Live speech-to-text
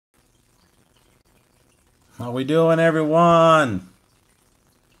How we doing, everyone?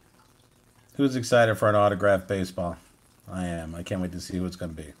 Who's excited for an autographed baseball? I am. I can't wait to see who it's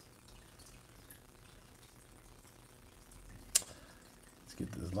going to be. Let's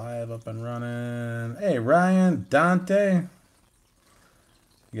get this live up and running. Hey, Ryan, Dante.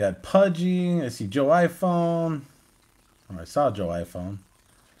 You got Pudgy. I see Joe iPhone. Oh, I saw Joe iPhone.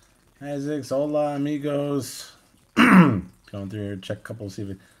 Isaacs, hola, amigos. Going through here, check a couple, see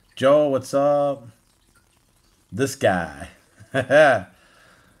if Joe, what's up? This guy. All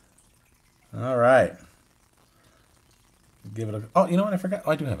right. Give it a... Oh, you know what? I forgot.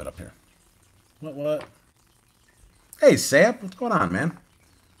 Oh, I do have it up here. What? Hey, Sap. What's going on, man?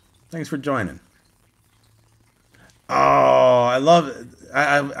 Thanks for joining. Oh, I love it.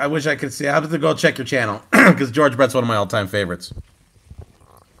 I wish I could see. I have to go check your channel because George Brett's one of my all-time favorites.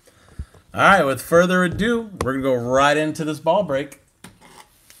 All right, with further ado, we're going to go right into this ball break.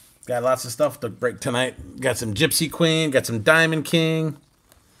 Got lots of stuff to break tonight. Got some Gypsy Queen, got some Diamond King.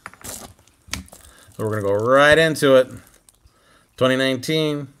 So we're going to go right into it.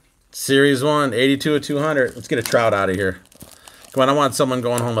 2019, Series 1, 82 of 200. Let's get a Trout out of here. Come on, I want someone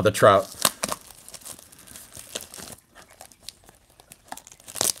going home with a Trout.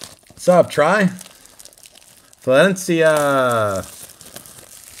 What's up, Try? Valencia.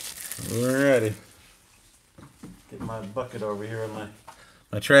 We're ready. Get my bucket over here in my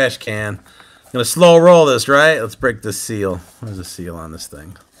trash can. I'm going to slow roll this, right? Let's break this seal. There's a seal on this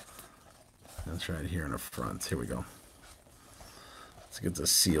thing. That's right here in the front. Here we go. Let's get the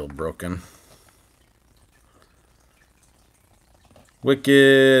seal broken.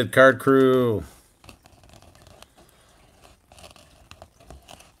 Wicked Card Crew.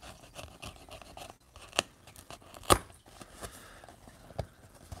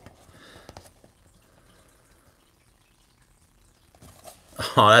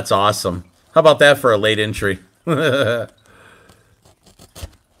 Oh, that's awesome. How about that for a late entry? All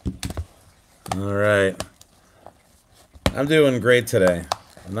right. I'm doing great today.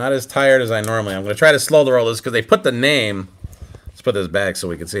 I'm not as tired as I normally am. I'm going to try to slow the roll this because they put the name. Let's put this back so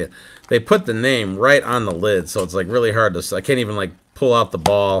we can see it. They put the name right on the lid, so it's like really hard to... I can't even like pull out the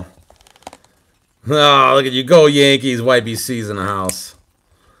ball. Oh, look at you. Go Yankees. YBC's in the house.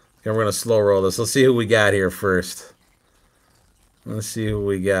 Okay, we're going to slow roll this. Let's see who we got here first. Let's see who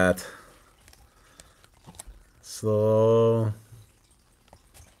we got. Slow.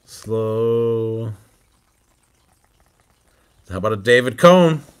 Slow. How about a David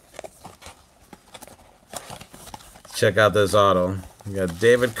Cone? Check out this auto. We got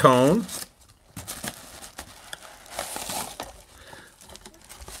David Cone.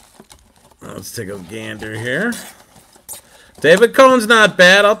 Let's take a gander here. David Cone's not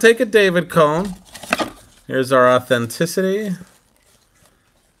bad. I'll take a David Cone. Here's our authenticity.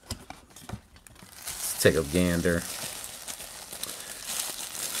 Take a gander.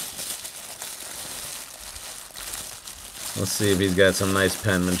 Let's see if he's got some nice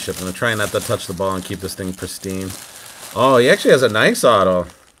penmanship. I'm going to try not to touch the ball and keep this thing pristine. Oh, he actually has a nice auto.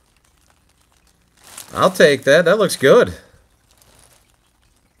 I'll take that. That looks good.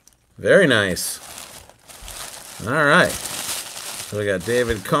 Very nice. All right. So we got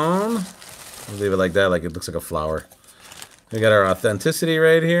David Cone. We'll leave it like that, like it looks like a flower. We got our authenticity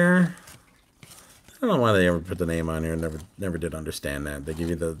right here. I don't know why they ever put the name on here. Never did understand that. They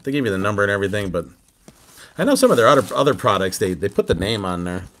give you the number and everything, but I know some of their other products they put the name on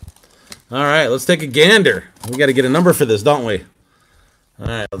there. All right, let's take a gander. We got to get a number for this, don't we? All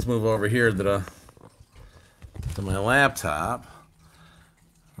right, let's move over here to my laptop.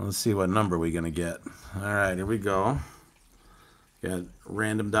 Let's see what number we're gonna get. All right, here we go. Got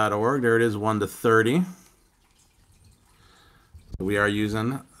random.org. There it is, 1 to 30. We are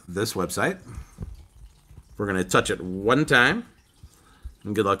using this website. We're going to touch it one time.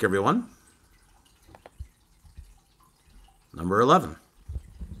 And good luck, everyone. Number 11.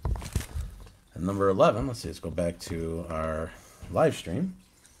 And number 11, let's see, let's go back to our live stream.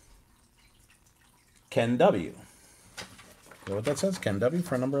 Ken W. Is that what that says? Ken W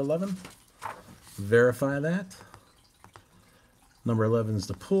for number 11. Verify that. Number 11 is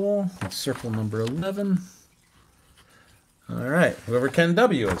the pool. Let's circle number 11. All right, whoever Ken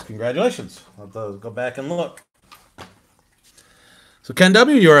W is, congratulations. I'll have to go back and look. So Ken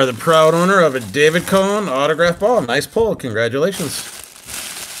W, you are the proud owner of a David Cone autograph ball. Nice pull, congratulations.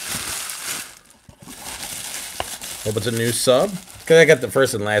 Hope it's a new sub. Cause I got the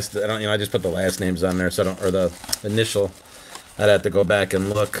first and last. I just put the last names on there, so I don't, or the initial. I'd have to go back and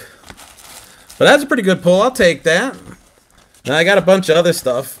look. But that's a pretty good pull. I'll take that. Now I got a bunch of other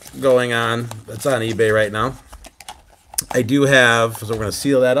stuff going on that's on eBay right now. I do have, so we're going to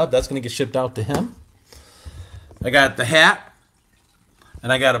seal that up. That's going to get shipped out to him. I got the hat,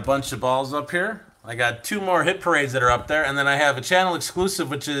 and I got a bunch of balls up here. I got 2 more hit parades that are up there, and then I have a channel exclusive,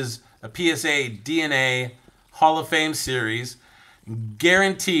 which is a PSA DNA Hall of Fame series,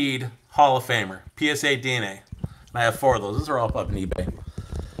 guaranteed Hall of Famer, PSA DNA. And I have 4 of those. Those are all up on eBay.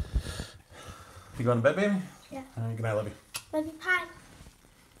 You going to bed, baby? Yeah. All right, good night, love you. Love you, bye.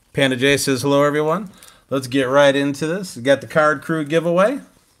 Panda J says hello, everyone. Let's get right into this. We got the Card Crew giveaway.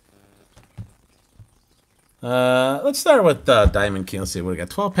 Let's start with Diamond King. Let's see, what we got?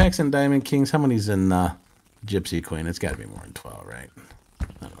 12 packs in Diamond Kings. How many's in Gypsy Queen? It's got to be more than 12, right?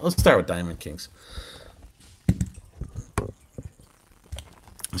 Let's start with Diamond Kings.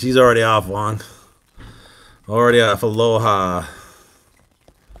 She's already off long. Already off Aloha.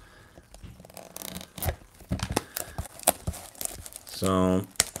 So,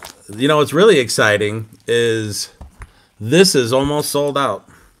 you know what's really exciting is this is almost sold out.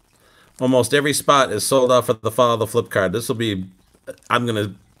 Almost every spot is sold out for the Follow the Flip card. This will be, I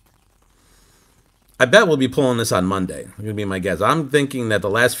bet we'll be pulling this on Monday. It's gonna be my guess. I'm thinking that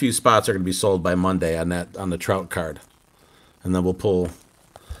the last few spots are gonna be sold by Monday on the Trout card, and then we'll pull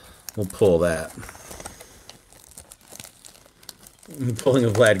that. I'm pulling a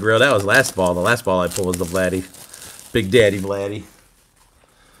Vlad Grill. That was last ball. The last ball I pulled was the Vladdy, Big Daddy Vladdy.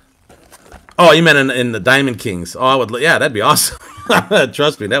 Oh, you meant in the Diamond Kings? Oh, I would. Yeah, that'd be awesome.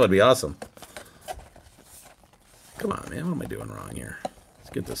 Trust me, that would be awesome. Come on, man. What am I doing wrong here?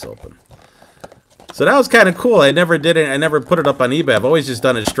 Let's get this open. So that was kind of cool. I never did it. I never put it up on eBay. I've always just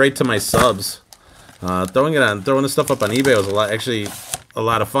done it straight to my subs. Throwing this stuff up on eBay was actually a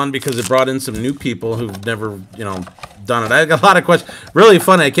lot of fun because it brought in some new people who've never, done it. I got a lot of questions. Really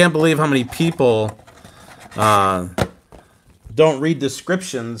funny. I can't believe how many people don't read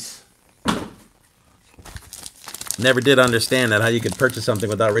descriptions. Never did understand that, how you could purchase something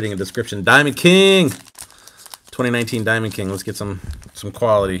without reading a description. Diamond King, 2019 Diamond King. Let's get some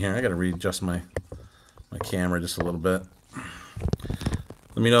quality here. I gotta readjust my camera just a little bit.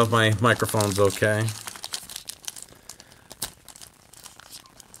 Let me know if my microphone's okay.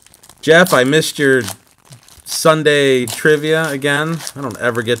 Jeff, I missed your Sunday trivia again. I don't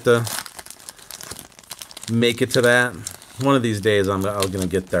ever get to make it to that. One of these days I'm gonna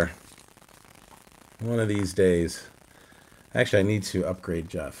get there. One of these days. Actually, I need to upgrade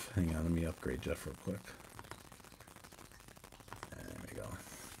Jeff. Hang on, let me upgrade Jeff real quick. There we go.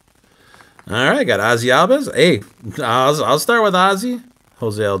 All right, got Ozzy Alves. Hey, I'll start with Ozzy.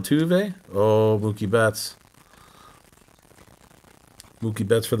 Jose Altuve. Oh, Mookie Betts. Mookie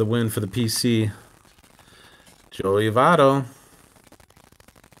Betts for the win for the PC. Joey Votto.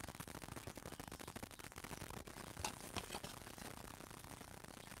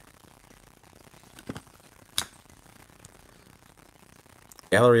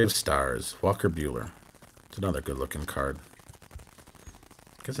 Gallery of Stars, Walker Buehler. It's another good-looking card.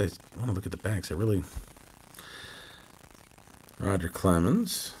 I guess I want to look at the backs. Roger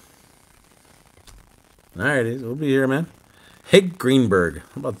Clemens. All right, we'll be here, man. Hank Greenberg.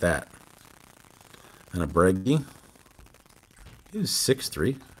 How about that? And a Breggy. He was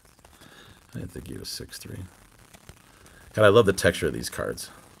 6'3". I didn't think he was 6'3". God, I love the texture of these cards.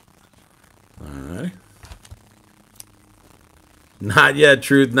 All right. Not yet,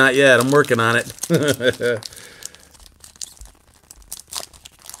 Truth. Not yet. I'm working on it.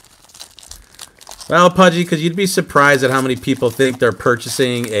 Well, Pudgy, because you'd be surprised at how many people think they're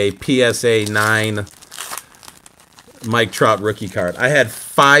purchasing a PSA 9 Mike Trout rookie card. I had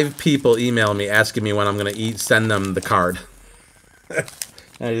 5 people email me asking me when I'm going to send them the card.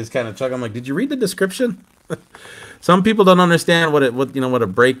 I just kind of chuckle. I'm like, did you read the description? Some people don't understand what a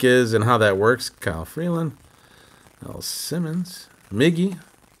break is and how that works. Kyle Freeland, L. Simmons. Miggy.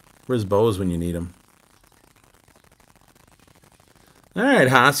 Where's Bose when you need him? All right,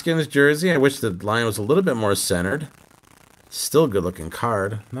 Hoskins jersey. I wish the line was a little bit more centered. Still good looking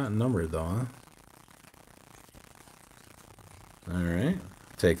card. Not numbered though, huh? All right.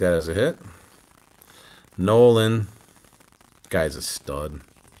 Take that as a hit. Nolan. Guy's a stud.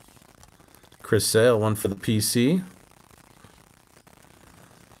 Chris Sale, one for the PC.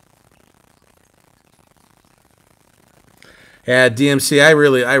 Yeah, DMC, I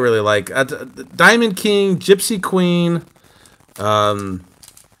really like Diamond King, Gypsy Queen, and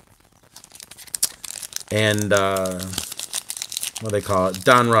what do they call it?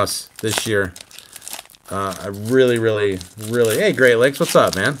 Don Russ this year. I really. Hey, Great Lakes, what's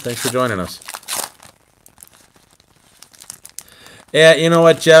up, man? Thanks for joining us. Yeah, you know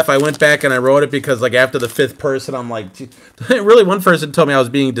what, Jeff? I went back and I wrote it because, like, after the fifth person, I'm like, really, one person told me I was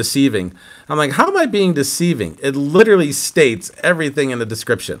being deceiving. I'm like, how am I being deceiving? It literally states everything in the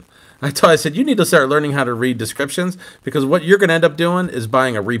description. I said, you need to start learning how to read descriptions because what you're going to end up doing is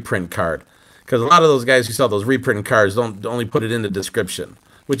buying a reprint card. Because a lot of those guys who sell those reprint cards don't only put it in the description,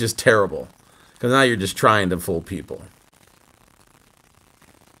 which is terrible. Because now you're just trying to fool people.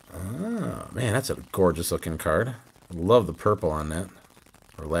 Oh, man, that's a gorgeous looking card. I love the purple on that.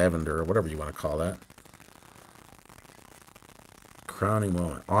 Or lavender, or whatever you want to call that. Crowning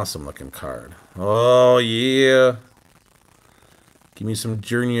moment. Awesome looking card. Oh, yeah. Give me some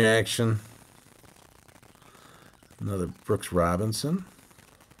junior action. Another Brooks Robinson.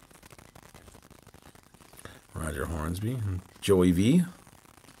 Roger Hornsby. Joey V.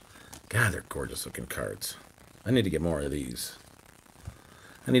 God, they're gorgeous looking cards. I need to get more of these.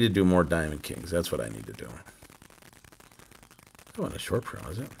 I need to do more Diamond Kings. That's what I need to do. Oh, and a short pro,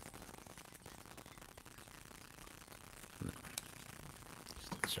 is it? No.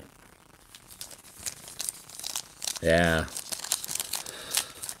 Sure. Yeah.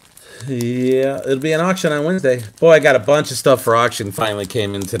 Yeah, it'll be an auction on Wednesday. Boy, I got a bunch of stuff for auction finally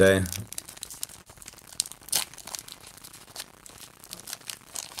came in today.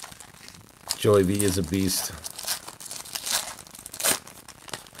 Joey V is a beast.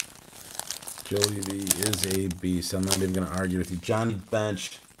 Joey V is a beast. I'm not even going to argue with you. Johnny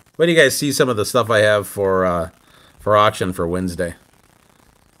Bench. Wait do you guys see some of the stuff I have for auction for Wednesday?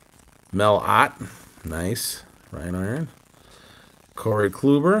 Mel Ott. Nice. Ryan Iron. Corey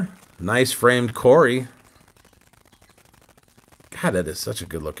Kluber. Nice framed Corey. God, that is such a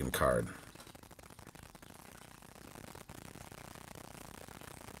good looking card.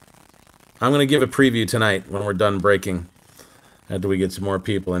 I'm going to give a preview tonight when we're done breaking. After we get some more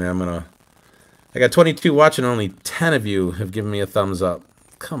people in here, I got 22 watching, only 10 of you have given me a thumbs up.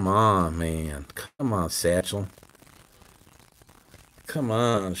 Come on, man. Come on, Satchel. Come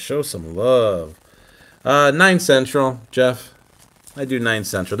on, show some love. 9 Central, Jeff. I do 9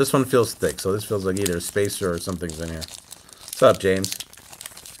 Central. This one feels thick, so this feels like either a spacer or something's in here. What's up, James?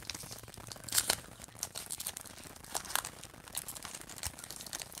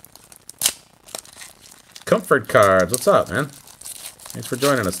 Comfort Cards. What's up, man? Thanks for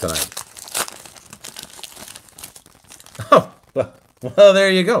joining us tonight. Oh, well, there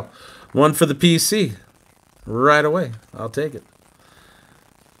you go. One for the PC. Right away. I'll take it.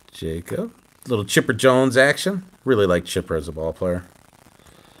 Jacob. Little Chipper Jones action. Really like Chipper as a ball player.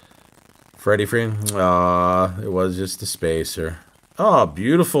 Freddie Freeman. Aw, it was just a spacer. Oh,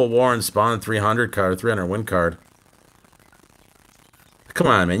 beautiful Warren Spahn 300 card. 300 win card. Come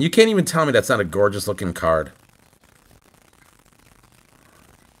on, man. You can't even tell me that's not a gorgeous looking card.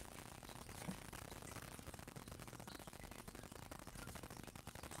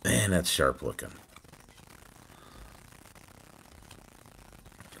 Man, that's sharp looking.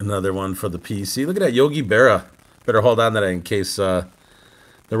 Another one for the PC. Look at that Yogi Berra. Better hold on to that in case the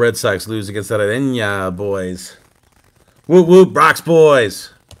Red Sox lose against that Enya boys. Whoop whoop, Brock's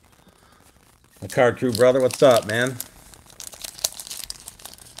boys. The Card Crew brother, what's up, man?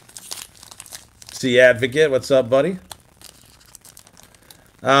 C Advocate, what's up, buddy?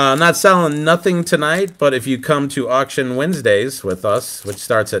 I'm not selling nothing tonight, but if you come to Auction Wednesdays with us, which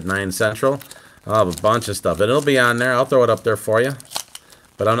starts at 9 Central, I'll have a bunch of stuff. And it'll be on there. I'll throw it up there for you.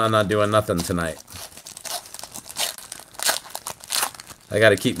 But I'm not doing nothing tonight. I got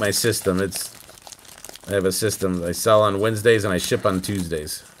to keep my system. I have a system. I sell on Wednesdays and I ship on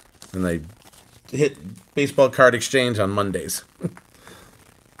Tuesdays. And I hit Baseball Card Exchange on Mondays.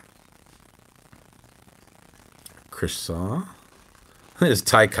 Chris Saw. There's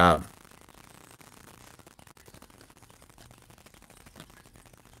Ty Cobb.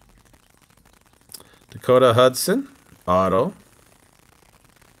 Dakota Hudson. Auto.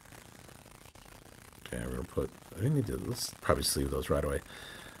 Okay, we're going to put... let's probably sleeve those right away.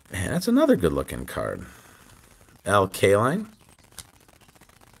 Man, that's another good-looking card. Al Kaline.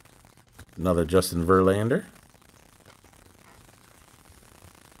 Another Justin Verlander.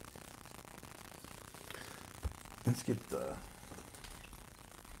 Let's get the...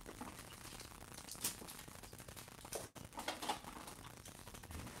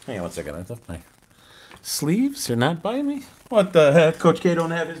 Hang on one second. I thought my sleeves are not by me. What the heck? Coach K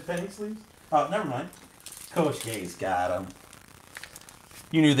don't have his penny sleeves? Oh, never mind. Coach K's got them.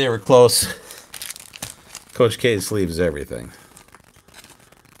 You knew they were close. Coach K's sleeves everything.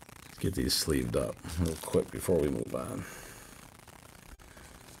 Let's get these sleeved up real quick before we move on.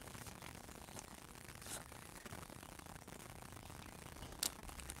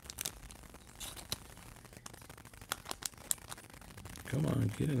 Come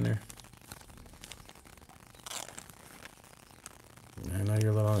on, get in there. I know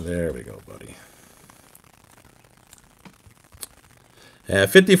you're a little... There we go, buddy.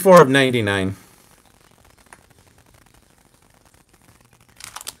 54 of 99.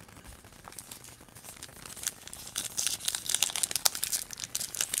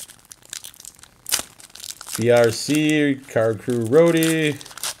 BRC, Card Crew Roadie.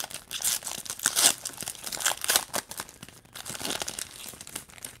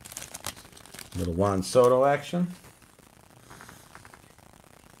 Little Juan Soto action.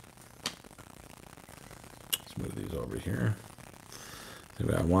 Let's move these over here. We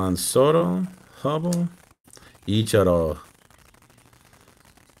got Juan Soto, Hubble, Ichiro.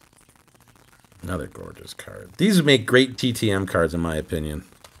 Another gorgeous card. These would make great TTM cards, in my opinion.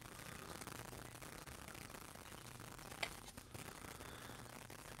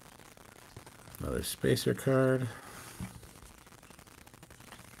 Another Spacer card.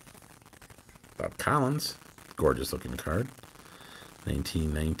 Bob Collins. Gorgeous looking card.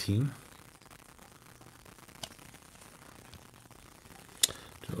 1919.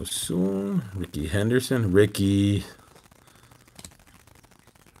 Joe Sewell. Ricky Henderson. Ricky.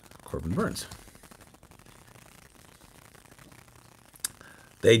 Corbin Burns.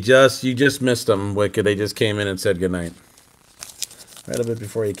 You just missed them, Wicked. They just came in and said goodnight. Right a bit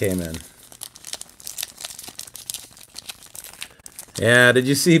before you came in. Yeah, did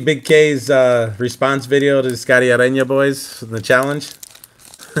you see Big K's response video to Scotty Arena boys in the challenge?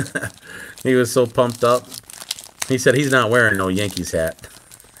 He was so pumped up. He said he's not wearing no Yankees hat.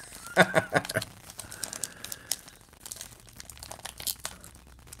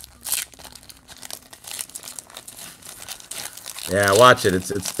 Yeah, watch it.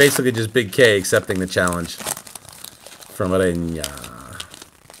 It's basically just Big K accepting the challenge from Arena.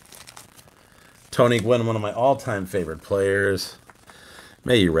 Tony Gwynn, one of my all-time favorite players.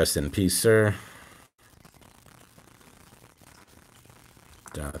 May you rest in peace, sir.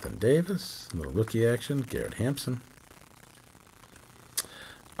 Jonathan Davis, a little rookie action. Garrett Hampson.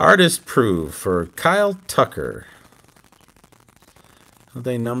 Artist Proof for Kyle Tucker. Did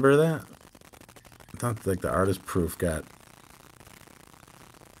they number that? I thought like the Artist Proof got...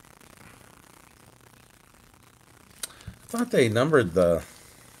 I thought they numbered the...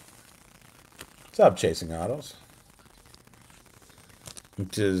 Stop chasing autos.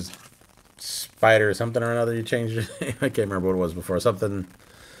 Which is Spider something or another. You changed it. I can't remember what it was before. Something.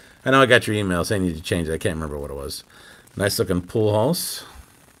 I know I got your email saying you need to change it. I can't remember what it was. Nice looking pool house.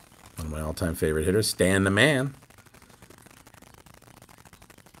 One of my all-time favorite hitters. Stan the Man.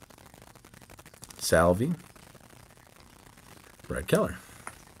 Salvi. Brad Keller.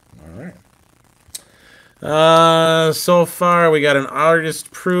 All right. So far we got an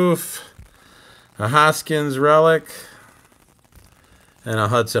Artist Proof, a Hoskins Relic, and a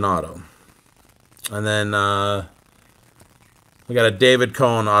Hudson Auto. And then we got a David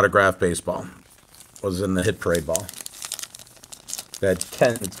Cohn autograph baseball. Was in the hit parade ball. That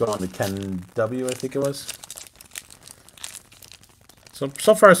Ken, it's going to Ken W, I think it was. So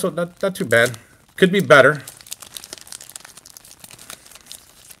far, so not too bad. Could be better.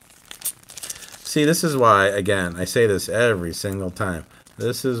 See, this is why, again, I say this every single time.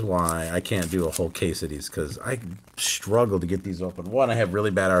 This is why I can't do a whole case of these, because I struggle to get these open. One, I have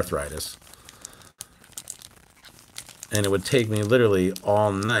really bad arthritis. And it would take me literally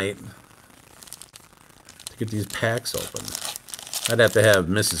all night to get these packs open. I'd have to have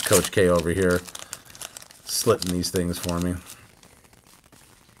Mrs. Coach K over here slitting these things for me.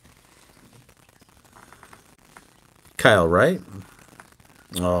 Kyle Wright.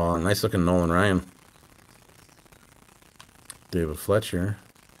 Oh, nice looking Nolan Ryan. David Fletcher.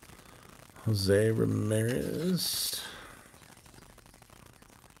 Jose Ramirez.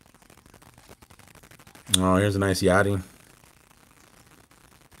 Oh, here's a nice Yachty.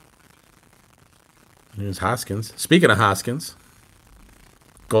 Here's Hoskins. Speaking of Hoskins,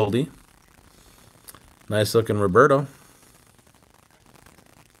 Goldie. Nice looking Roberto.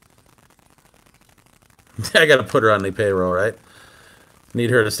 I gotta put her on the payroll, right? Need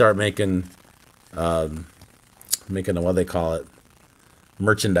her to start making what they call it,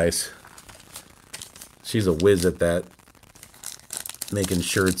 merchandise. She's a whiz at that, making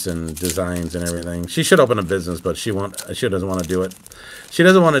shirts and designs and everything. She should open a business, but she doesn't want to do it. She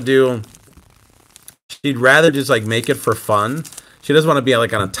doesn't want to do. She'd rather just like make it for fun. She doesn't want to be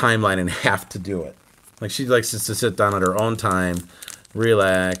like on a timeline and have to do it. Like she likes just to sit down at her own time,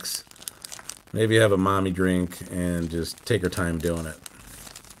 relax, maybe have a mommy drink, and just take her time doing it.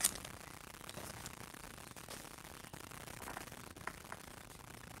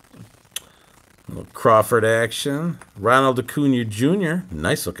 A little Crawford action. Ronald Acuna Jr.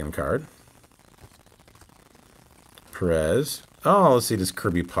 Nice looking card. Perez. Oh, let's see this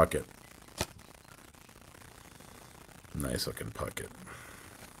Kirby Puckett. Nice looking Puckett.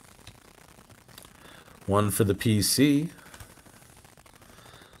 One for the PC.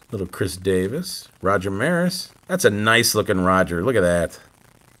 Little Chris Davis. Roger Maris. That's a nice looking Roger. Look at that.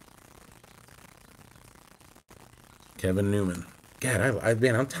 Kevin Newman. God,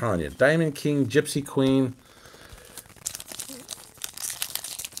 I'm telling you. Diamond King, Gypsy Queen.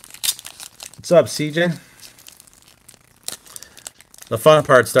 What's up, CJ? The fun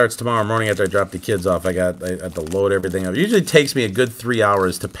part starts tomorrow morning after I drop the kids off. I have to load everything up. It usually takes me a good 3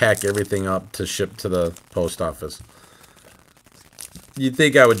 hours to pack everything up to ship to the post office. You'd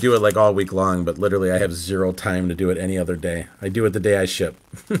think I would do it like all week long, but literally I have zero time to do it any other day. I do it the day I ship.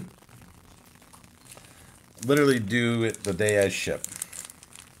 Literally do it the day I ship.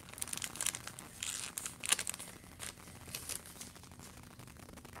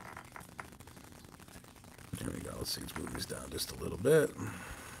 There we go. Let's see, let's move these down just a little bit.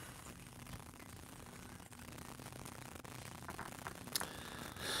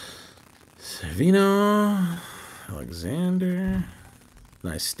 Savino, Alexander,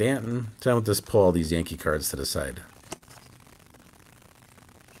 nice Stanton. Time with this, pull all these Yankee cards to the side.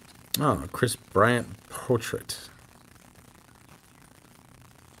 Oh, Chris Bryant portrait.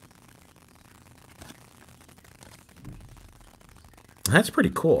 That's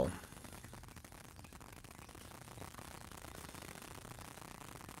pretty cool.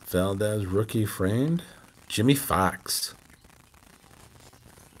 Valdez rookie framed. Jimmy Fox.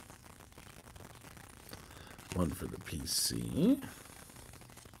 One for the PC.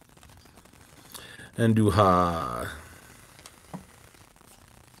 And Duha.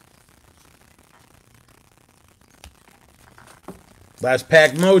 Last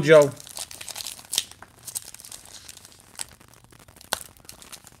pack mojo.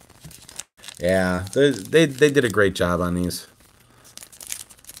 Yeah, they did a great job on these.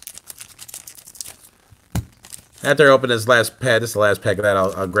 After I open this last pack, this is the last pack of that,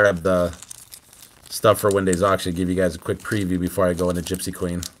 I'll grab the stuff for Wednesday's auction, give you guys a quick preview before I go into Gypsy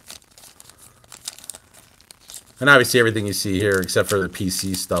Queen. And obviously everything you see here, except for the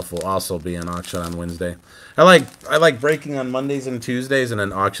PC stuff, will also be an auction on Wednesday. I like breaking on Mondays and Tuesdays and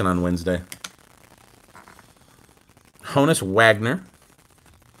then auction on Wednesday. Honus Wagner.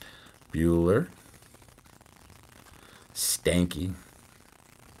 Bueller. Stanky.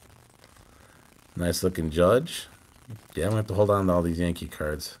 Nice looking Judge. Yeah, I'm going to have to hold on to all these Yankee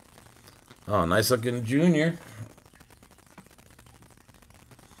cards. Oh, nice looking Junior.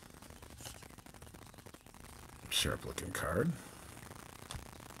 Sharp looking card.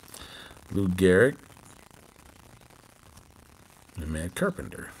 Lou Gehrig. And Matt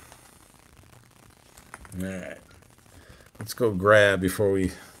Carpenter. Alright. Let's go grab before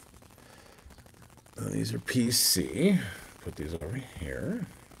we... these are PC. Put these over here.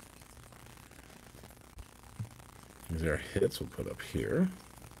 These are hits we'll put up here.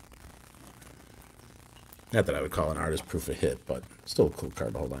 Not that I would call an artist proof a hit, but still a cool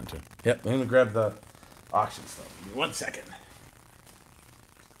card to hold on to. Yep, I'm going to grab the auction stuff. Give me 1 second.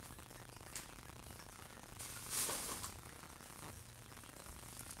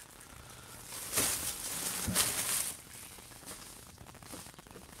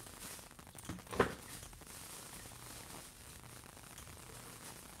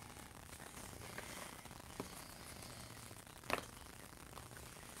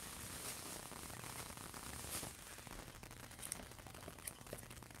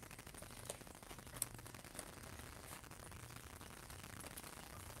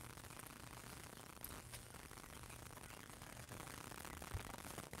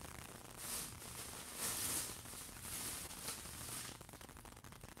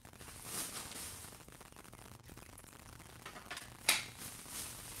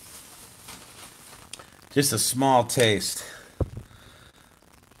 Just a small taste.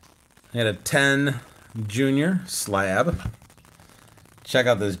 I had a 10 junior slab. Check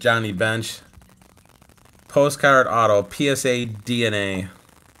out this Johnny Bench. Postcard auto, PSA DNA.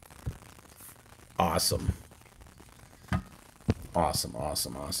 Awesome. Awesome,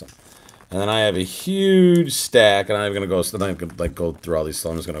 awesome, awesome. And then I have a huge stack, and I'm gonna go. I'm not gonna go through all these. So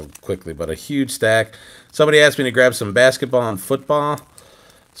I'm just gonna quickly, but a huge stack. Somebody asked me to grab some basketball and football.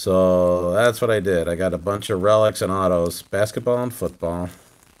 So that's what I did. I got a bunch of relics and autos, basketball and football,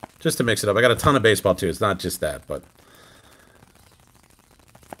 just to mix it up. I got a ton of baseball too. It's not just that, but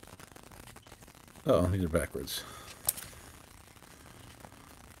oh, these are backwards.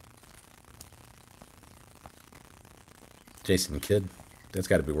 Jason Kidd, that's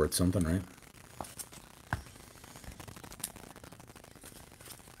got to be worth something, right?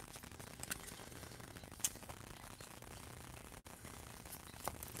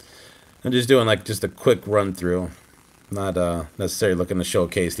 I'm just doing like just a quick run through. Not necessarily looking to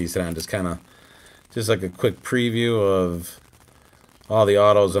showcase these today. I'm just kind of just like a quick preview of all the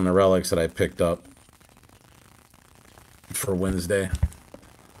autos and the relics that I picked up for Wednesday.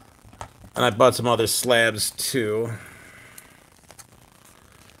 And I bought some other slabs too.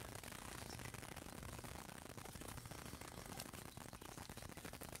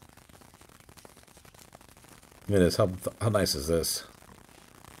 Look at this. How nice is this?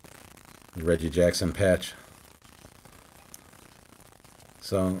 Reggie Jackson patch.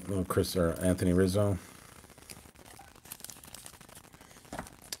 So, little Chris or Anthony Rizzo.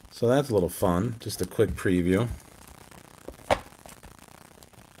 So that's a little fun. Just a quick preview.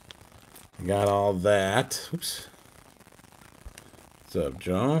 Got all that. Oops. What's up,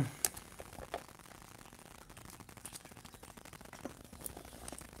 Joe?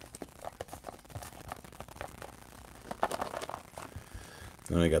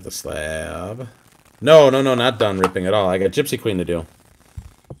 Then we got the slab. No, not done ripping at all. I got Gypsy Queen to do.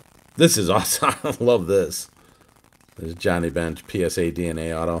 This is awesome. I love this. There's Johnny Bench, PSA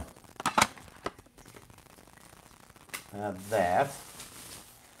DNA auto. That.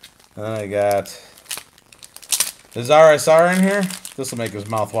 And then I got... Is RSR in here? This will make his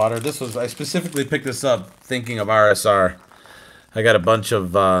mouth water. I specifically picked this up thinking of RSR. I got a bunch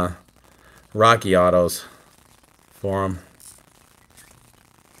of Rocky autos for him.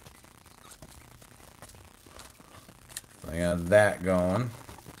 I got that going.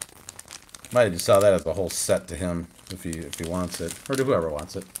 Might have just sell that as a whole set to him if he wants it, or to whoever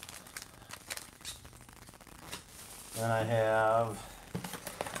wants it. Then I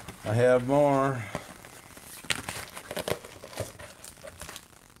have more.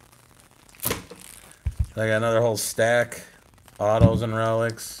 I got another whole stack. Autos and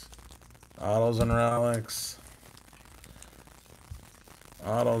relics. Autos and relics.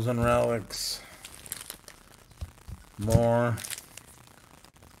 Autos and relics. More.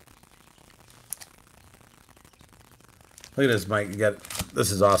 Look at this, Mike.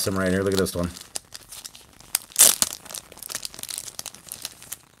 This is awesome right here. Look at this one.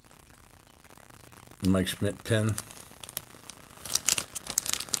 Mike Schmidt pin.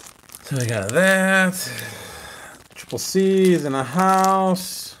 So I got that. Triple C's in a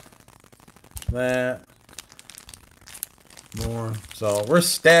house. That. More. So we're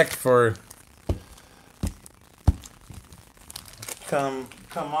stacked for come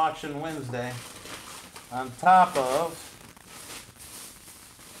auction Wednesday. On top of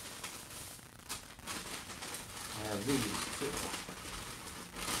I have these too.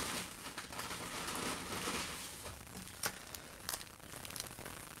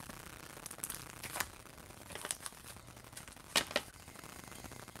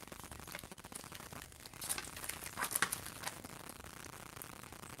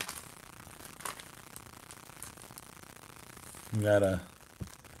 We got a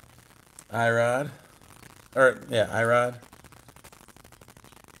IROD. IROD.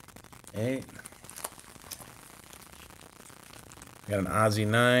 8. Got an Aussie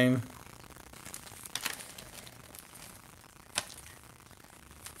 9.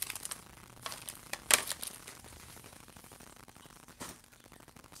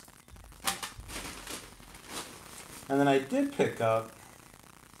 And then I did pick up,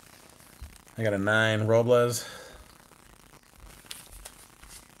 I got a 9 Robles.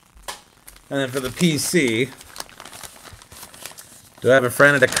 And then for the PC, do I have a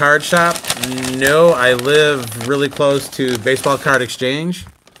friend at a card shop? No, I live really close to Baseball Card Exchange,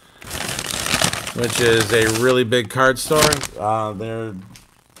 which is a really big card store.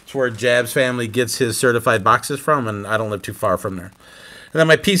 It's where Jab's family gets his certified boxes from, and I don't live too far from there. And then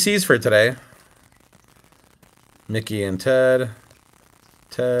my PCs for today. Mickey and Ted.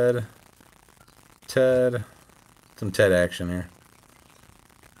 Ted. Some Ted action here.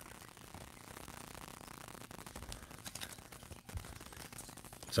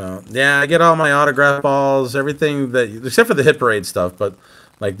 So, yeah, I get all my autograph balls, everything that, except for the Hit Parade stuff, but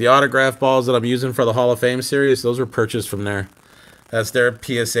like the autograph balls that I'm using for the Hall of Fame series, those were purchased from there. That's their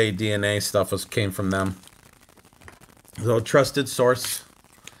PSA DNA stuff, came from them. So, trusted source.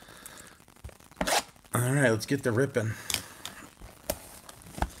 All right, let's get the ripping.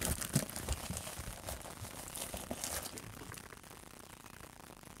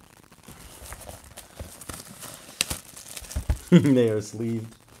 They are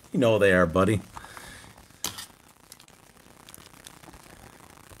sleeved. You know they are, buddy.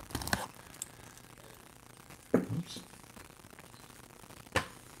 Oops.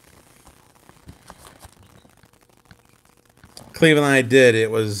 Cleveland I did. It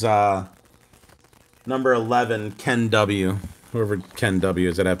was number 11, Ken W. Whoever Ken W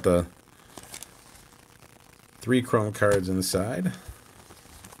is, I'd have to 3 chrome cards inside.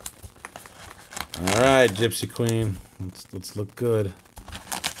 All right, Gypsy Queen. Let's look good.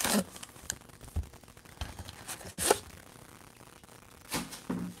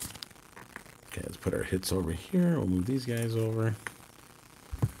 Okay, let's put our hits over here. We'll move these guys over.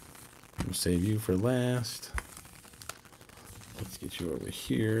 We'll save you for last. Let's get you over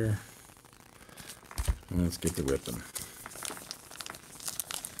here. And let's get the ripping.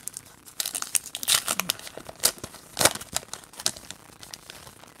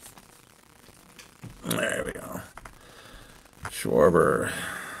 There we go. Schwarber.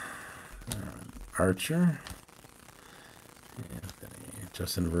 Archer. Anthony.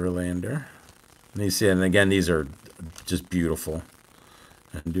 Justin Verlander. And you see, and again, these are just beautiful.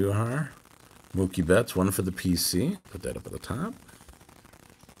 And Duhar. Mookie Betts, one for the PC. Put that up at the top.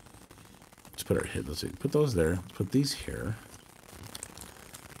 Let's put our hit. Let's see. Put those there. Let's put these here.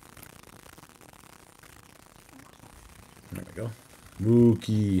 There we go.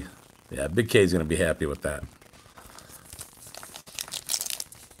 Mookie. Yeah, Big K's going to be happy with that.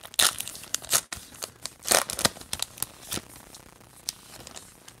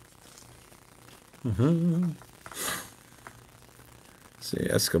 See,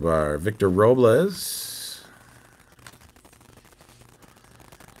 Escobar, Victor Robles,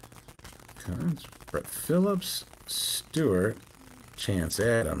 Brett Phillips, Stewart, Chance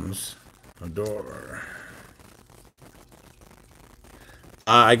Adams, Odor.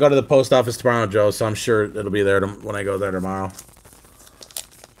 I go to the post office tomorrow, Joe, so I'm sure it'll be there when I go there tomorrow.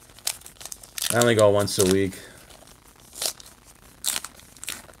 I only go once a week.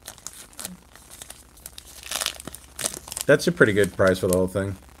 That's a pretty good price for the whole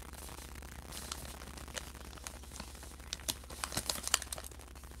thing.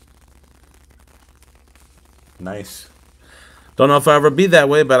 Nice. Don't know if I'll ever be that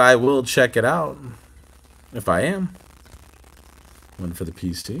way, but I will check it out. If I am. One for the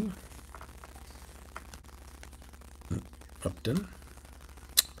PC. Upton.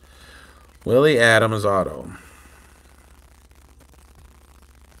 Willie Adams auto.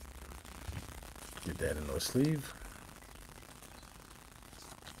 Get that into a sleeve.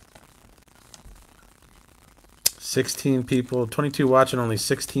 16 people, 22 watching, only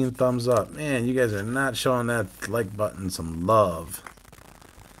 16 thumbs up. Man, you guys are not showing that like button some love.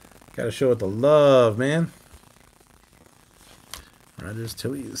 Gotta show it the love, man. Rogers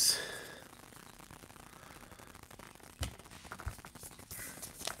Tillies.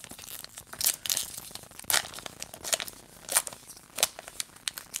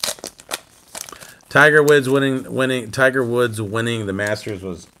 Tiger Woods winning the Masters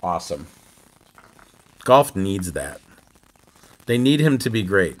was awesome. Golf needs that. They need him to be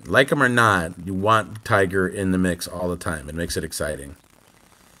great. Like him or not, you want Tiger in the mix all the time. It makes it exciting.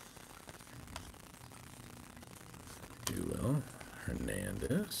 Duel,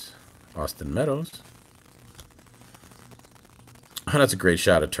 Hernandez, Austin Meadows. Oh, that's a great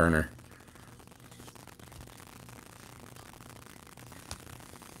shot of Turner.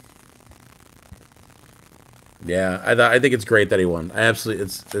 Yeah, I think it's great that he won.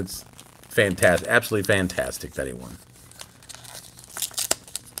 It's fantastic, absolutely fantastic that he won.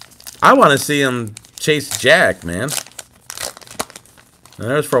 I want to see him chase Jack, man. And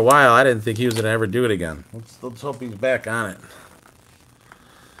there was for a while. I didn't think he was going to ever do it again. Let's hope he's back on it.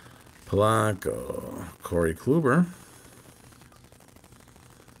 Polanco, Corey Kluber.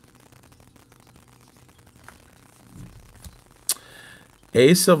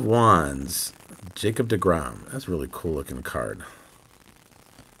 Ace of Wands, Jacob deGrom. That's a really cool looking card.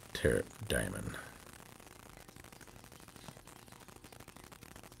 Tarot Diamond.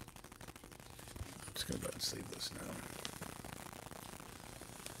 I'm just going to go ahead and sleeve this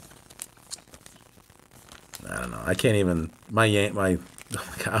now. I don't know. I can't even. I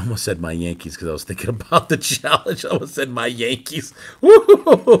almost said my Yankees because I was thinking about the challenge. I almost said my Yankees.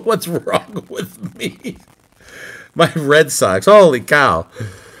 Woo! What's wrong with me? My Red Sox. Holy cow.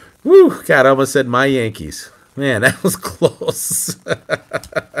 Woo! God, I almost said my Yankees. Man, that was close.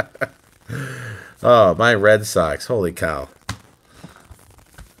 Oh, my Red Sox. Holy cow.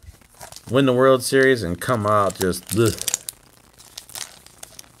 Win the World Series and come out just... Ugh.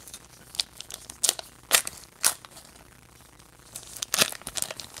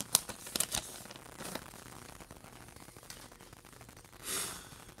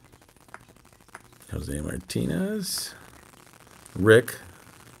 Jose Martinez. Rick.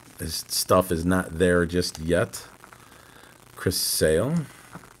 His stuff is not there just yet. Chris Sale.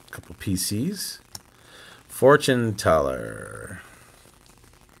 A couple PCs. Fortune Teller.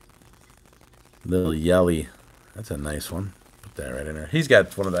 Little Yelly. That's a nice one. Put that right in there. He's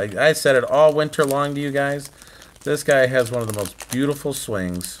got one of the... I said it all winter long to you guys. This guy has one of the most beautiful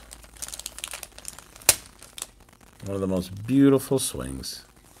swings. One of the most beautiful swings.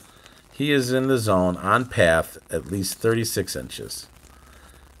 He is in the zone, on path, at least 36 inches.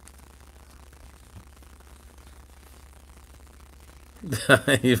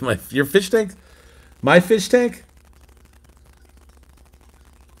 Your fish tank? My fish tank?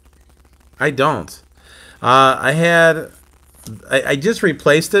 I don't. I just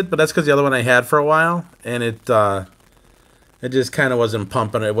replaced it, but that's because the other one I had for a while, and it just kind of wasn't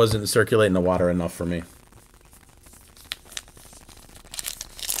pumping. It wasn't circulating the water enough for me.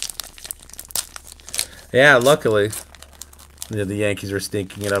 Yeah, luckily, the Yankees are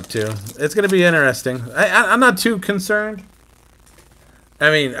stinking it up too. It's going to be interesting. I'm not too concerned. I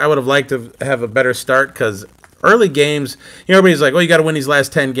mean, I would have liked to have a better start because early games, everybody's like, oh, you got to win these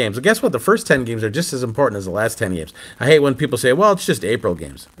last 10 games. Well, guess what? The first 10 games are just as important as the last 10 games. I hate when people say, well, it's just April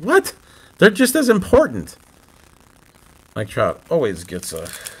games. What? They're just as important. Mike Trout always gets a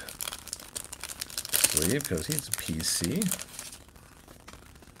sleeve because he's a PC.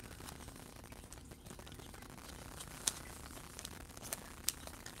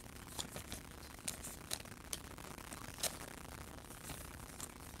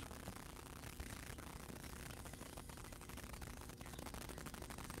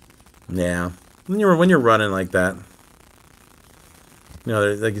 Yeah, when you're running like that,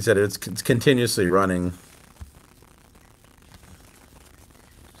 like you said, it's continuously running.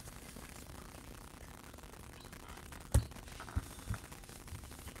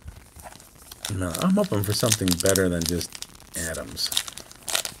 No, I'm hoping for something better than just Adams.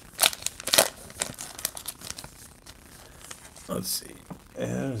 Let's see.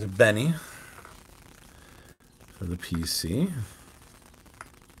 There's a Benny for the PC.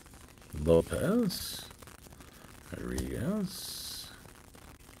 Lopez, Rodriguez,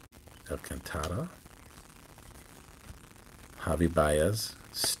 Alcantara, Javi Baez,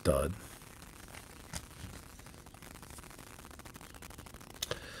 stud.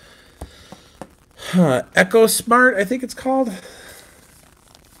 Echo Smart, I think it's called.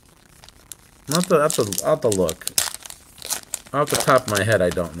 I'll have to look. Off the top of my head, I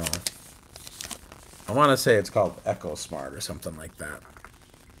don't know. I want to say it's called Echo Smart or something like that.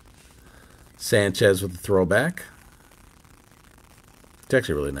 Sanchez with the throwback. It's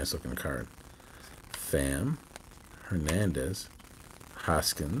actually a really nice looking card. Pham, Hernandez,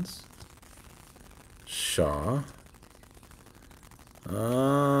 Hoskins, Shaw.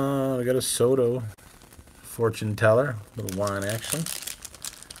 I got a Soto fortune teller, little wine action.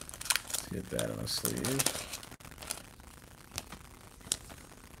 Let's get that on the sleeve.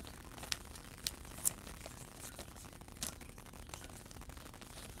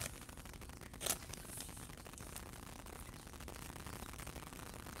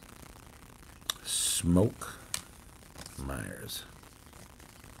 Smoke Myers.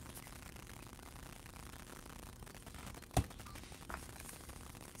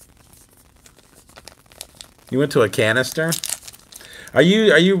 You went to a canister? Are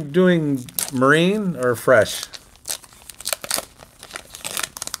you doing marine or fresh?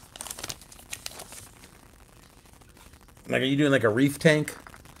 Like, are you doing like a reef tank?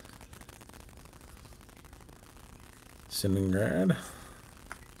 Syndergaard.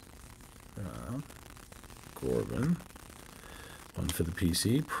 Corbin. One for the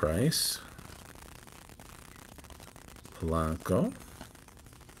PC. Price. Polanco.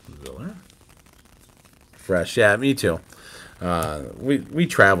 Ziller. Fresh. Yeah, me too. We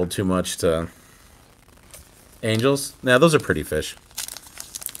traveled too much to Angels. Now, those are pretty fish.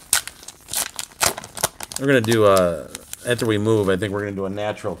 We're going to do, after we move, I think we're going to do a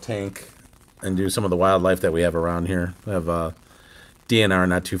natural tank and do some of the wildlife that we have around here. We have DNR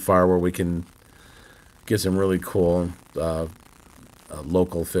not too far where we can get some really cool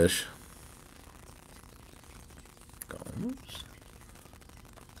local fish. Gomes.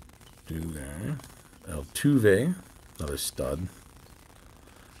 Dugar. Altuve. Another stud.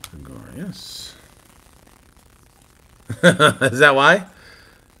 Gregorius. Is that why?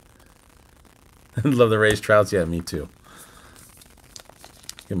 Love the raised trouts. Yeah, me too.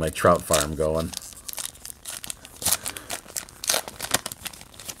 Get my trout farm going.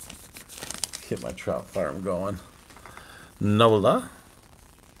 Get my trout farm going. Nola.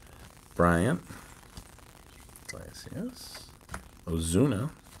 Bryant. Iglesias.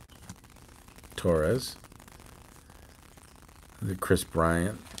 Ozuna. Torres. The Chris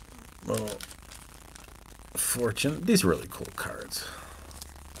Bryant. Little Fortune. These are really cool cards.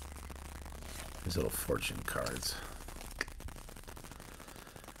 These little Fortune cards.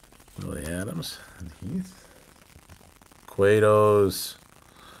 Willie Adams and Heath. Cueto's.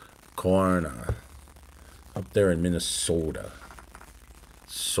 Corn. Up there in Minnesota.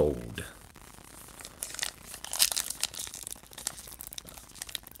 Sold.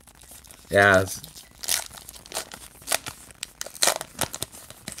 Yeah.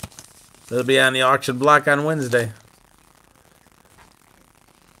 It'll be on the auction block on Wednesday.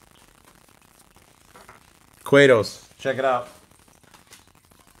 Quados. Check it out.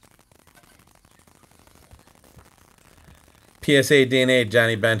 PSA DNA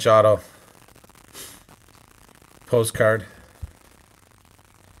Johnny Bench Auto. Postcard.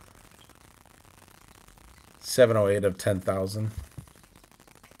 708 of 10,000.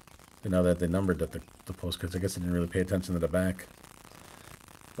 You know that they numbered the postcards. I guess I didn't really pay attention to the back.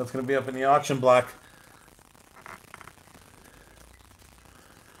 That's going to be up in the auction block.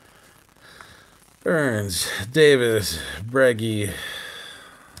 Burns, Davis, Breggy,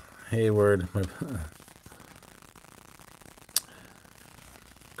 Hayward,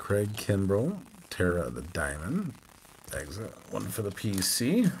 Craig Kimbrell, Tara the Diamond, exit, one for the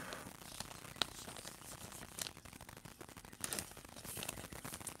PC.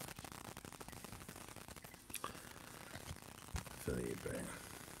 Felipe.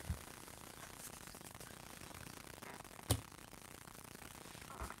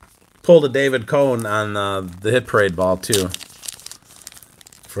 Pulled a David Cohn on the Hit Parade ball too.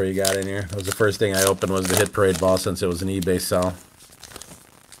 Before you got in here, that was the first thing I opened was the Hit Parade ball since it was an eBay sell.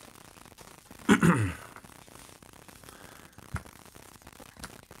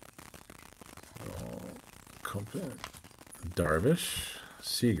 Darvish,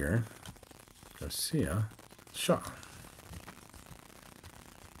 Seager, Garcia, Shaw.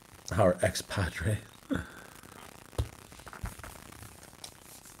 Our ex-Padre.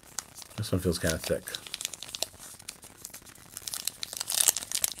 This one feels kind of thick.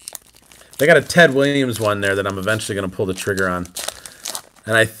 They got a Ted Williams one there that I'm eventually going to pull the trigger on.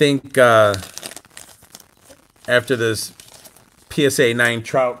 And I think after this PSA 9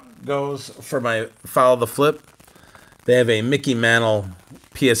 Trout goes for my Follow the Flip, they have a Mickey Mantle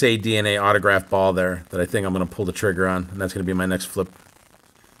PSA DNA autograph ball there that I think I'm going to pull the trigger on. And that's going to be my next flip.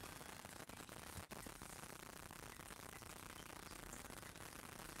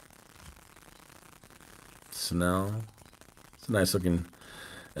 Snell. It's a nice looking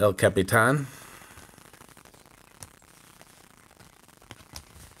El Capitan.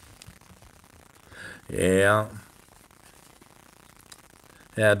 Yeah.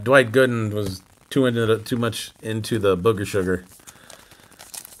 Yeah, Dwight Gooden was too much into the booger sugar.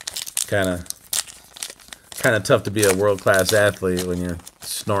 Kind of tough to be a world-class athlete when you're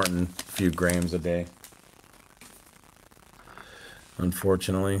snorting a few grams a day.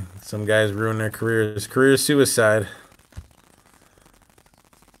 Unfortunately, some guys ruin their careers. Career suicide.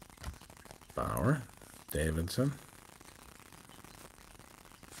 Bauer, Davidson.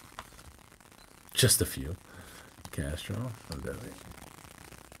 Just a few. Castro.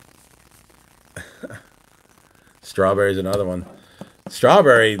 Strawberry's another one.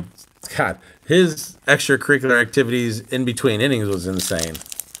 Strawberry, God, his extracurricular activities in between innings was insane.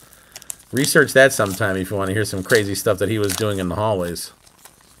 Research that sometime if you want to hear some crazy stuff that he was doing in the hallways.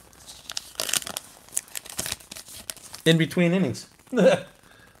 In between innings.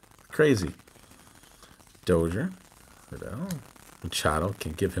 Crazy. Dozier. Riddell. Machado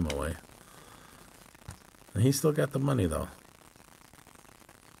can give him away. And he still got the money, though.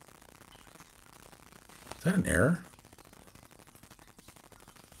 Is that an error?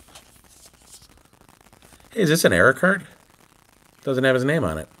 Hey, is this an error card? Doesn't have his name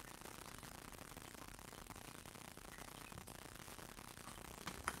on it.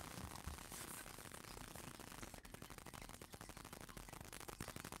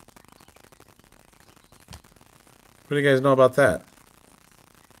 What do you guys know about that?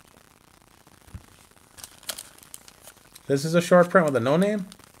 This is a short print with a no name?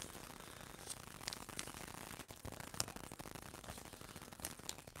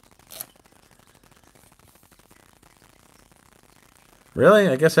 Really?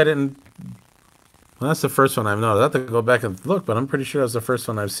 I guess I didn't. Well, that's the first one I've known. I have to go back and look, but I'm pretty sure that's the first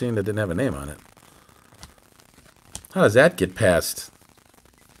one I've seen that didn't have a name on it. How does that get past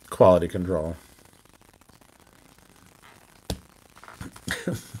quality control?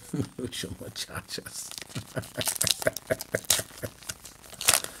 Mucho muchachos.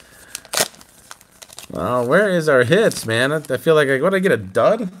 Well, where is our hits, man? I feel like what did I get, a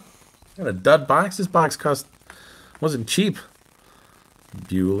dud? I got a dud box. This box wasn't cheap.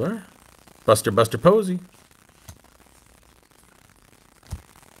 Bueller, Buster Posey,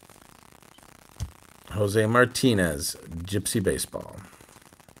 Jose Martinez, Gypsy Baseball.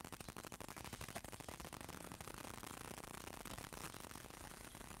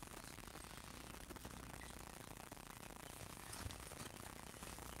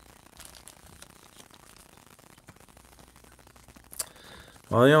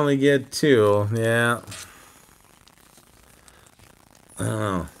 Well, you only get 2. Yeah. I don't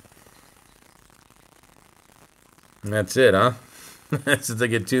know. And that's it, huh? Since I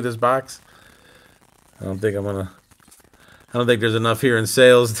get 2 this box, I don't think there's enough here in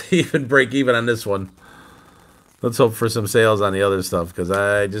sales to even break even on this one. Let's hope for some sales on the other stuff, because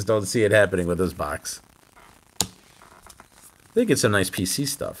I just don't see it happening with this box. They get some nice PC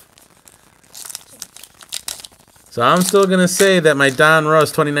stuff. So I'm still going to say that my Don Russ,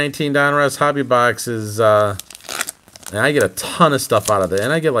 2019 Don Russ hobby box is, and I get a ton of stuff out of it.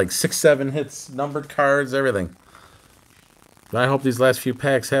 And I get like 6, 7 hits, numbered cards, everything. But I hope these last few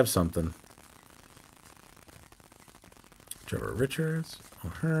packs have something. Trevor Richards,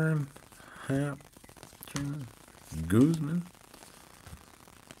 O'Hearn, Hap, Guzman,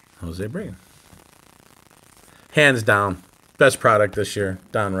 Jose Breen. Hands down, best product this year,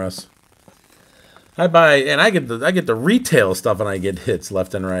 Don Russ. I buy, and I get the retail stuff, and I get hits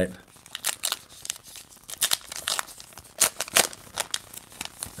left and right.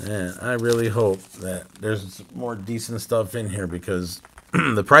 And I really hope that there's more decent stuff in here, because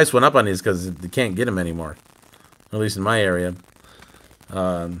the price went up on these because they can't get them anymore. At least in my area.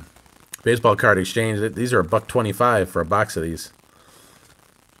 Baseball card exchange, these are $1.25 for a box of these.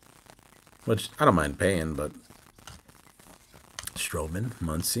 Which I don't mind paying, but Stroman,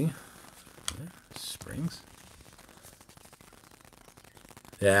 Muncy, Springs.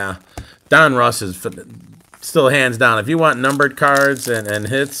 Yeah, Don Russ is still hands down. If you want numbered cards and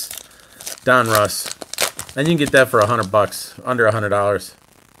hits, Don Russ, and you can get that for $100, under $100.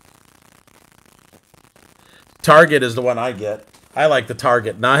 Target is the one I get. I like the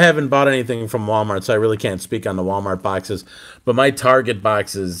Target. Now, I haven't bought anything from Walmart, so I really can't speak on the Walmart boxes. But my Target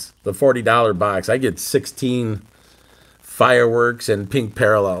boxes, the $40 box, I get 16 fireworks and pink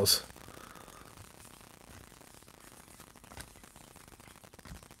parallels.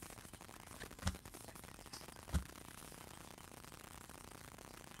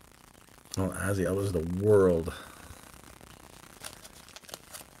 Oh, Ozzy, that was the world.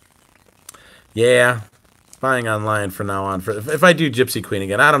 Yeah. Buying online from now on. If I do Gypsy Queen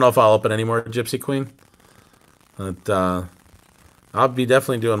again, I don't know if I'll open any more Gypsy Queen. But I'll be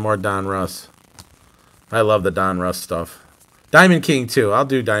definitely doing more Don Russ. I love the Don Russ stuff. Diamond King, too. I'll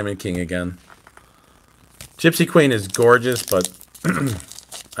do Diamond King again. Gypsy Queen is gorgeous, but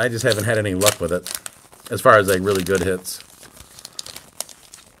I just haven't had any luck with it. As far as, like, really good hits.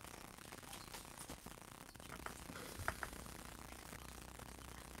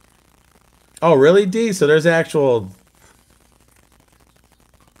 Oh, really, D? So there's actual...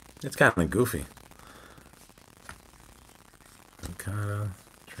 It's kind of goofy. Okada,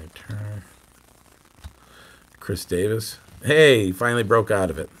 Trey Turner, Chris Davis. Hey, finally broke out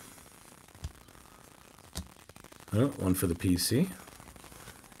of it. Oh, one for the PC.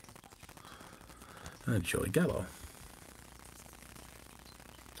 Joey Gallo.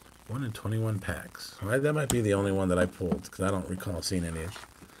 1 in 21 packs. Well, that might be the only one that I pulled, because I don't recall seeing anything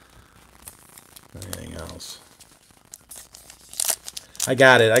else. I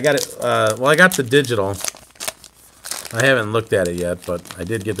got it. Well, I got the digital. I haven't looked at it yet, but I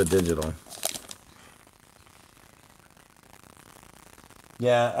did get the digital.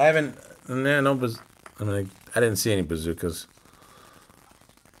 Yeah, I haven't. I didn't see any bazookas.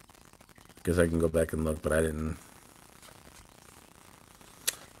 Guess I can go back and look, but I didn't.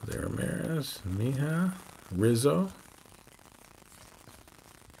 There, Ramirez, Mija, Rizzo.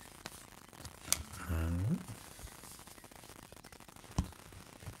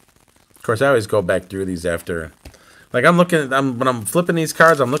 Of course, I always go back through these after. Like, when I'm flipping these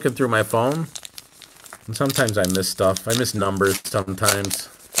cards, I'm looking through my phone. And sometimes I miss stuff. I miss numbers sometimes.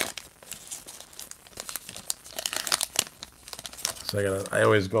 So I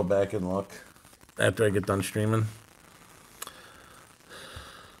always go back and look after I get done streaming.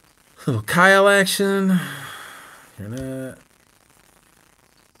 Little Kyle action. Hear that.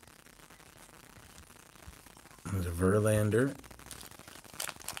 There's a Verlander.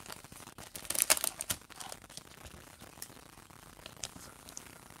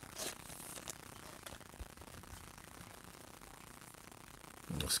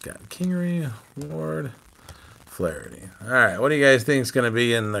 Scott Kingery, Ward, Flaherty. All right, what do you guys think is going to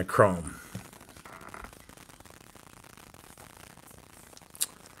be in the Chrome?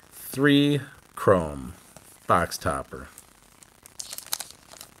 3 Chrome box topper.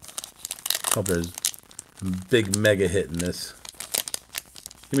 Hope there's a big mega hit in this.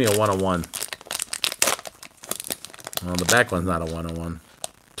 Give me a 101. Well, the back one's not a 101.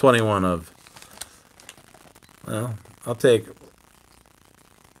 21 of. Well, I'll take.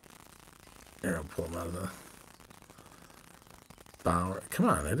 Here, I'll pull them out of the... Bauer. Come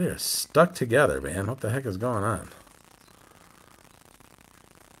on, they're stuck together, man. What the heck is going on?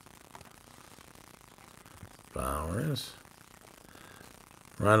 Bowers.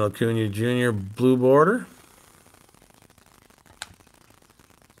 Ronald Acuna Jr. blue border.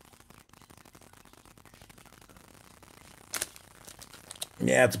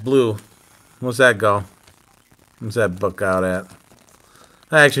 Yeah, it's blue. What's that go? What's that book out at?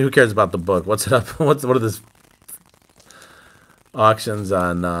 Actually, who cares about the book? What's it up? What are this auctions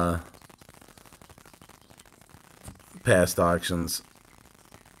on past auctions?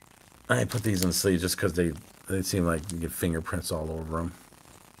 I put these in sleeves just because they seem like you get fingerprints all over them.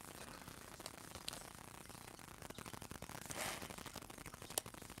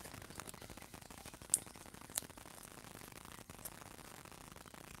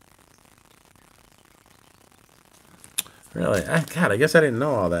 Really? God, I guess I didn't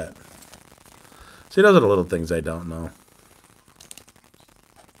know all that. See, those are the little things I don't know.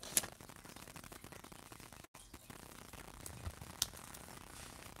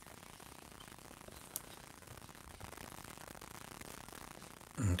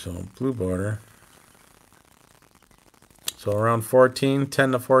 So, blue border. So, around 14,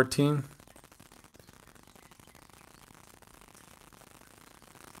 10 to 14.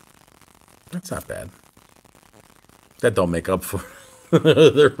 That's not bad. That don't make up for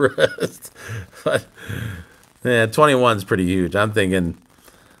the rest. But, yeah, 21 is pretty huge. I'm thinking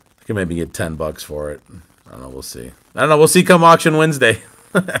I can maybe get $10 for it. I don't know. We'll see. I don't know. We'll see come auction Wednesday.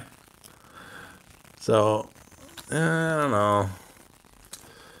 So, I don't know.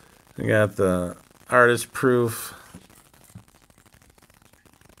 We got the artist proof.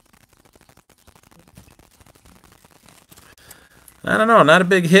 I don't know. Not a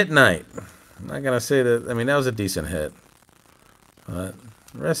big hit night. I'm not going to say that. I mean, that was a decent hit. But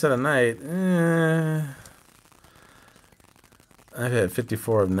the rest of the night, I've had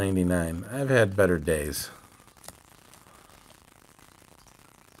 54 of 99. I've had better days.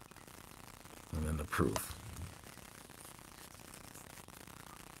 And then the proof.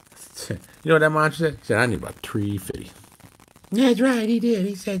 You know what that monster said? He said, I need about 350. That's right, he did.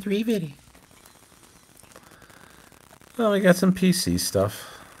 He said 350. Well, we got some PC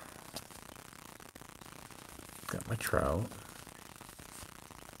stuff. Got my Trout.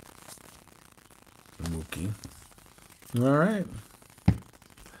 Mookie. All right.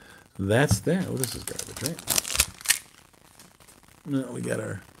 That's that. Oh, this is garbage, right? No, we got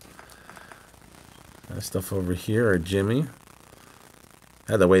our stuff over here. Our Jimmy.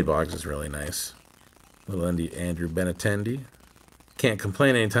 The weight box is really nice. Little Andrew Benintendi. Can't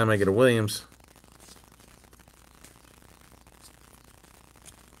complain anytime I get a Williams.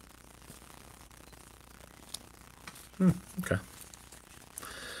 Okay.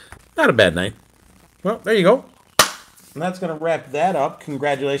 Not a bad night. Well, there you go. And that's going to wrap that up.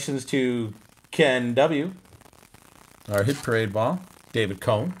 Congratulations to Ken W. Our hit parade ball. David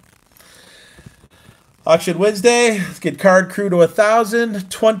Cohn. Auction Wednesday. Let's get card crew to 1,000.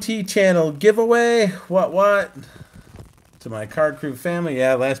 20 channel giveaway. What? To my card crew family.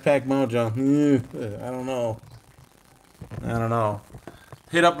 Yeah, last pack mojo. I don't know.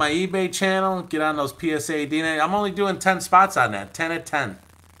 Hit up my eBay channel. Get on those PSA DNA. I'm only doing 10 spots on that. 10 at 10.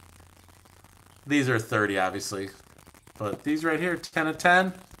 These are 30, obviously. But these right here, 10 at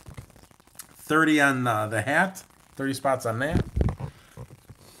 10. 30 on the hat. 30 spots on that.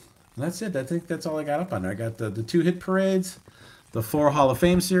 And that's it. I think that's all I got up on there. I got the 2 hit parades, the 4 Hall of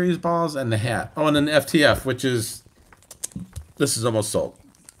Fame series balls, and the hat. Oh, and then the FTF, which is, this is almost sold.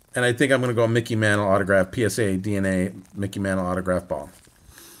 And I think I'm going to go Mickey Mantle autograph, PSA DNA Mickey Mantle autograph ball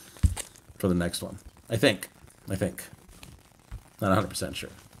for the next one. I think. Not 100% sure.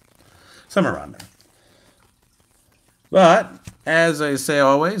 Somewhere around there. But, as I say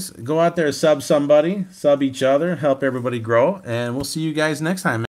always, go out there, sub somebody, sub each other, help everybody grow, and we'll see you guys next time.